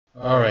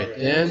Alright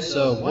then,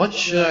 so what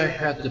should I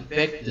have to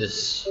pick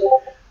this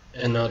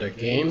in other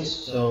games?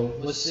 So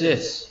what's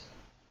this?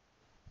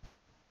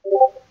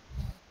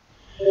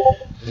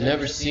 I've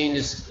never seen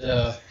this,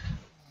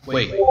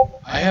 wait,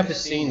 I haven't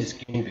seen this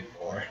game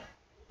before.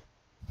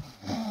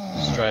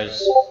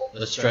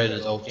 Let's try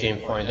this old game,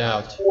 find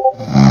out.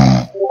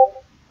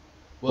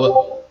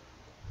 What?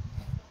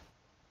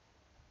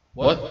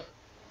 What?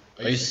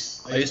 Are you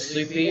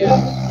sleepy?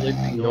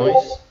 Sleepy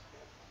noise?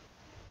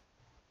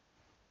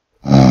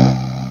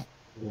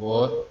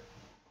 What?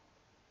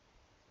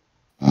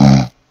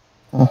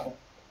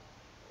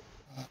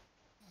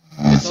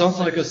 It sounds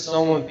like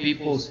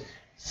people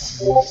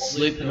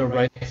sleeping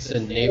right next to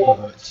the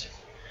neighborhood.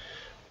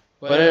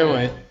 But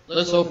anyway,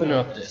 let's open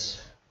up this.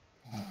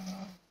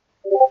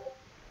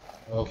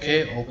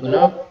 Okay, open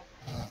up.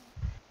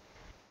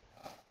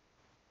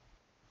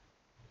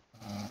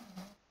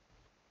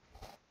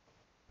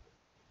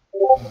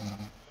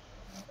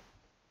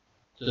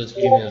 Just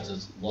give me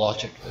this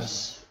logic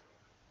this.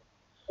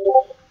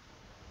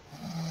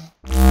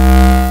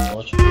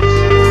 Logic this.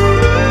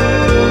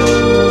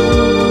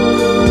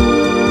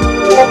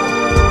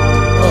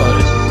 Oh,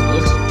 this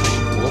looks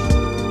pretty cool.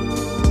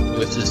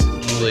 With this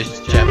English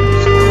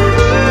Japanese words.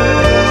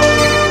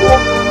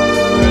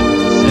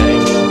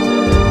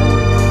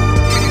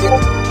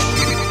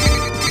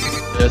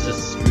 There's a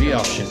 3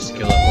 option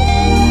skill level.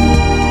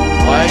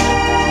 Why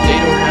they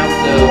don't have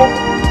the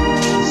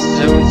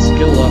 7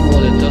 skill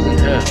level it doesn't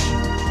have?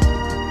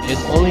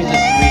 It's only the 3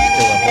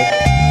 skill level.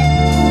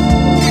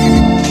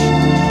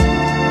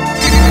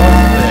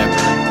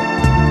 Whatever.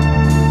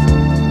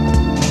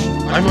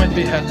 I might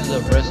be happy the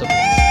rest of this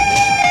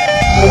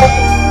game. We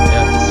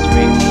have the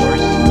stream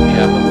course, we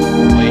have a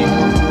way of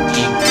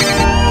eagle,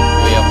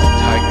 way of the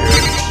tiger,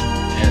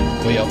 and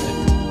way of the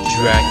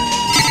dragon.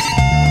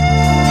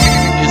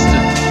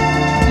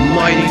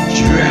 Mighty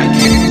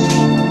dragons.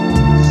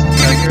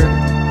 Tiger?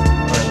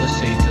 Alright, let's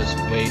see this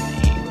wave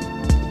heat.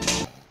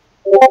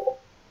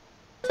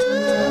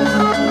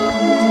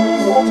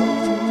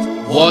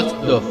 What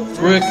the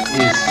frick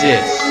is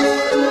this?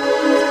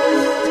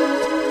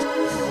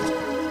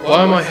 Why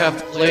am I have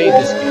played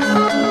this game?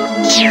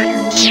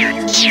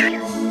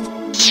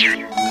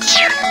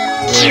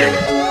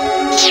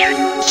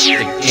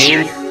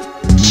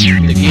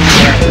 The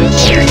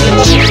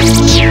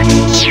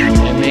game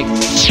and make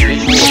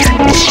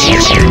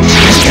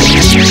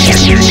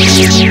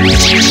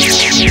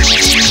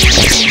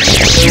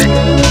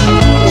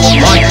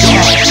my god!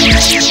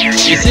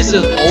 Is this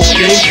an old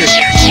game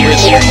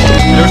with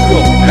there's no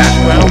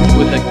background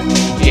with a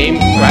game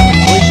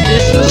graphically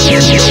this?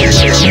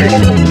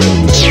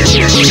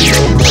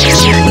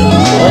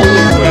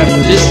 Holy crap,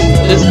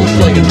 this looks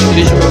like a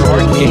visual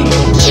art game.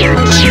 I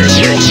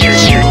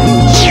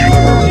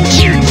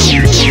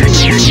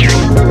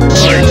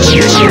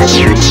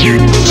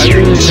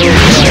really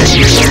don't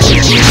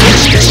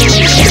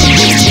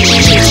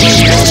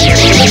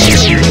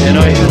and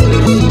I have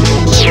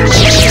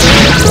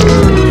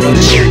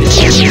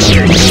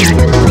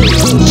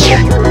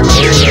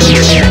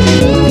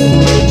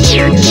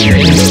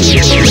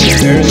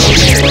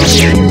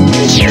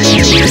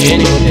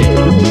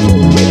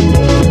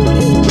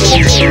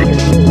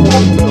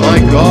my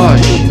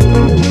gosh,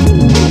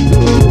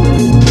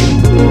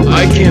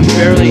 I can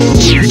barely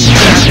see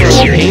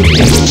background painting.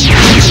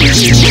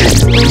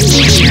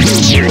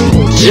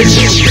 This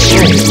is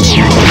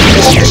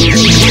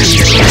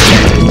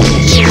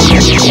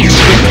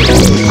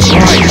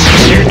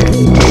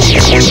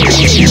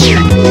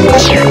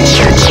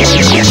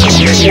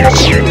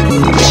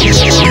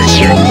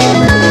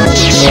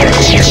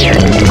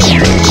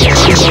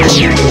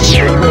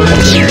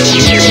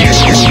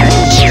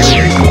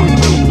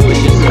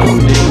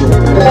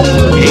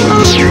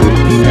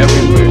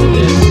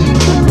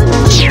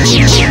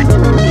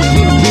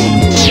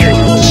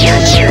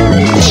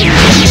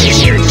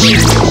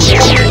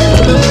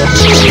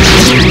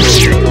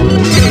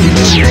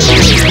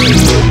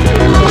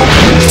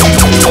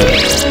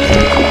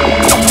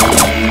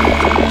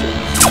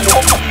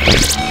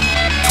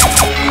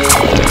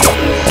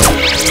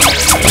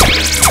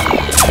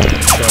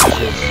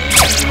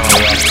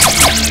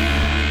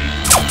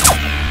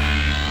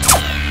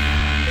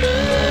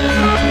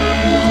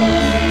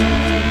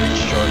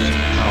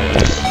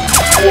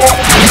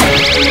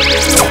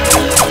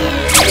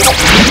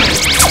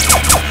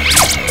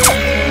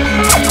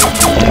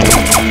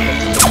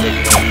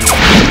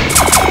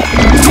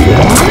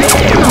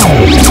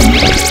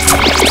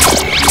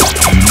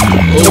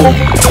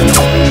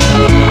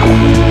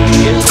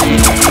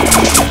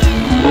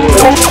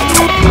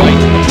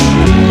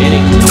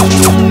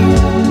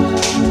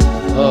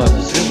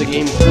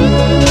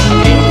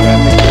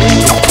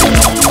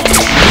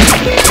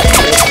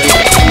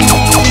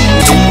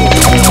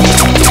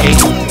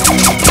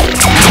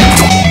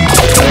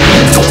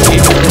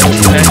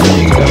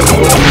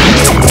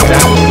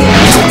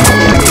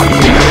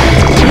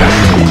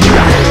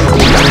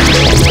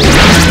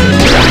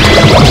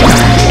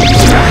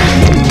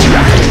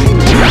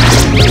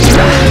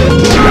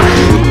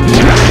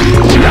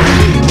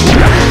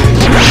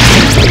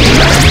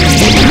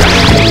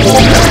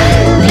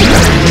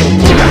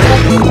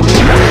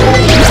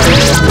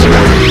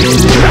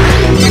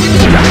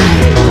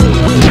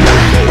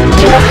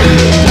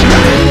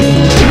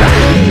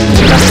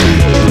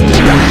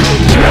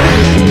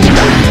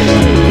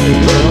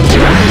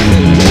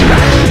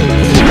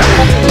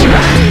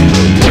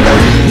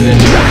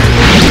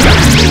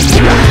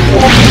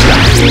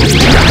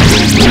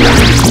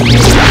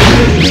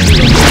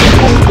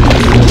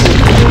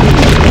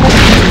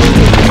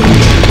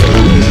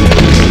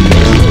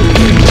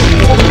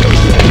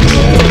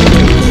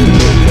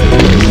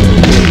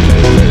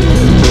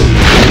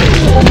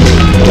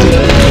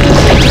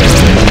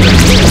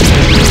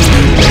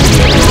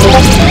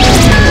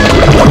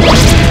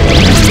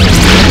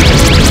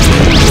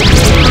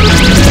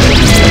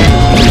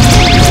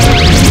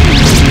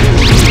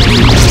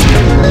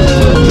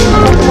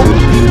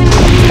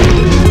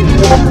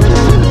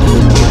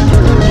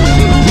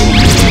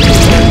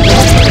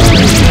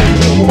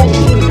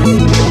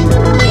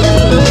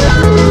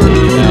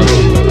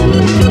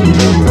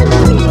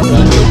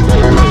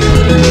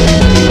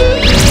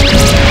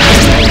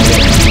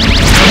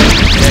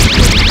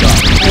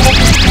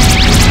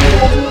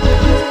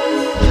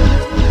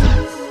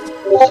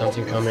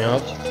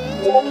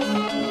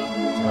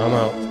Come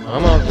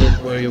out this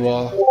where you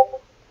are.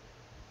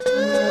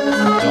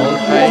 Don't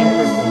hide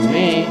from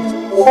me.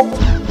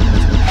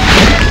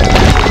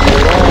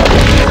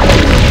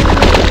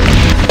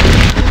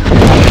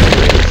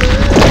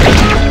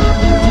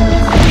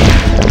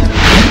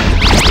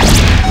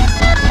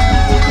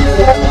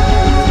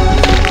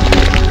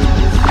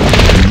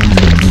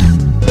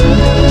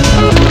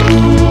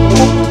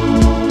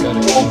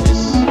 Gotta keep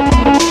this.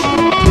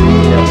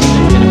 Else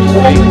the enemy's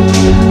waiting.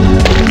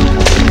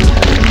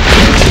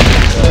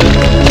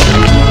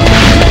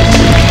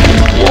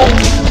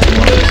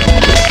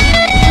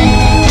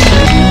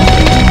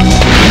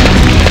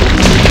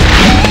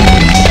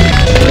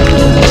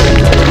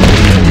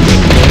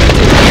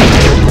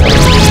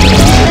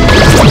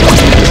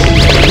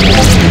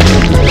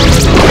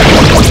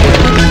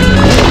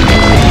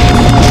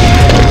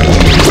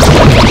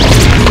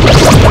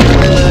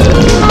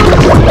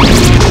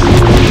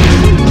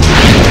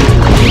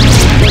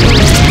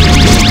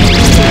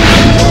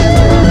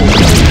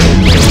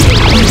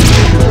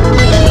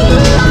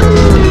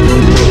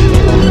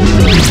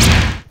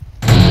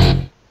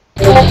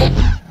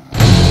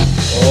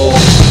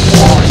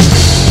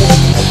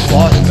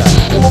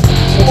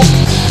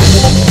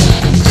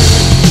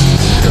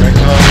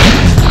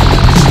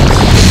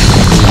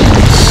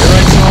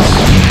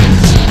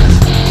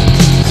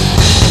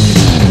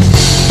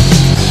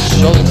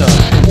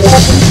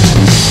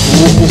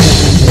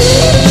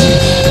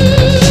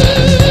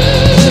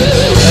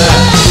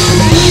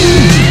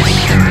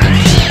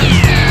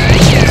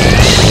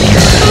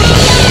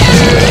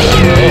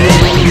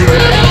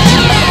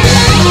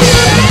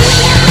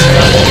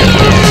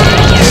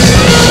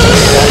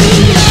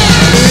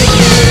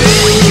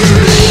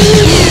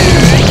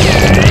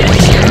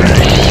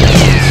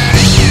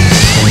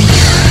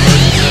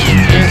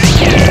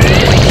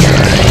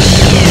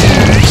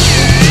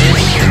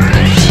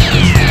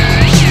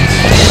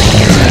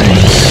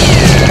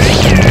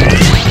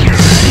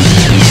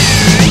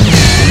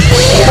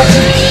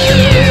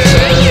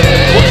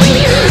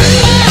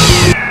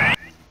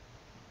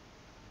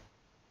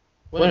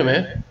 Wait a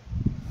minute.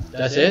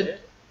 That's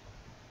it?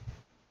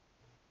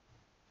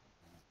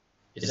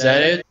 Is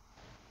that it?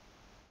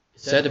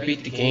 Is that to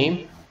beat the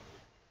game?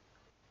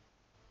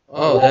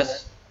 Oh,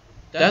 that's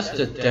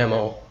the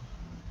demo.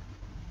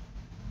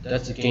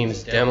 That's the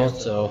game's demo,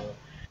 so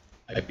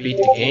I beat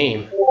the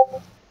game.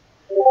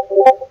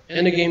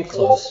 And the game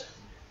closed.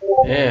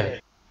 Man.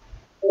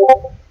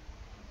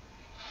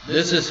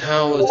 This is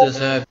how it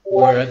is at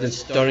where I've been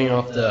starting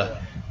off the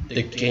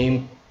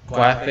game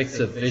graphics,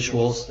 the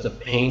visuals, the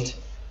paint.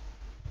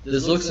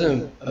 This looks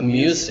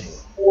amusing,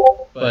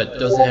 but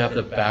doesn't have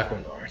the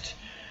background art.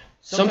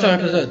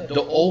 Sometimes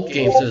the old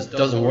games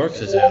doesn't work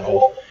as at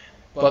all,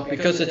 but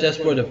because that's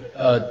where the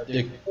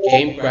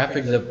game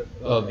graphics,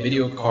 the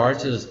video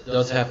cards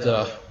doesn't have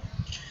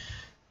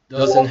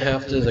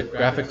the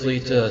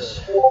graphically to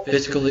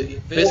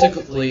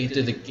physically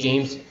to the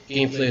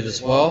gameplay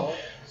as well.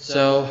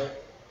 So,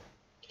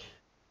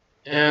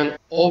 and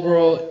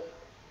overall,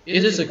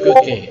 it is a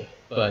good game,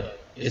 but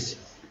it's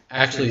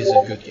actually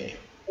a good game.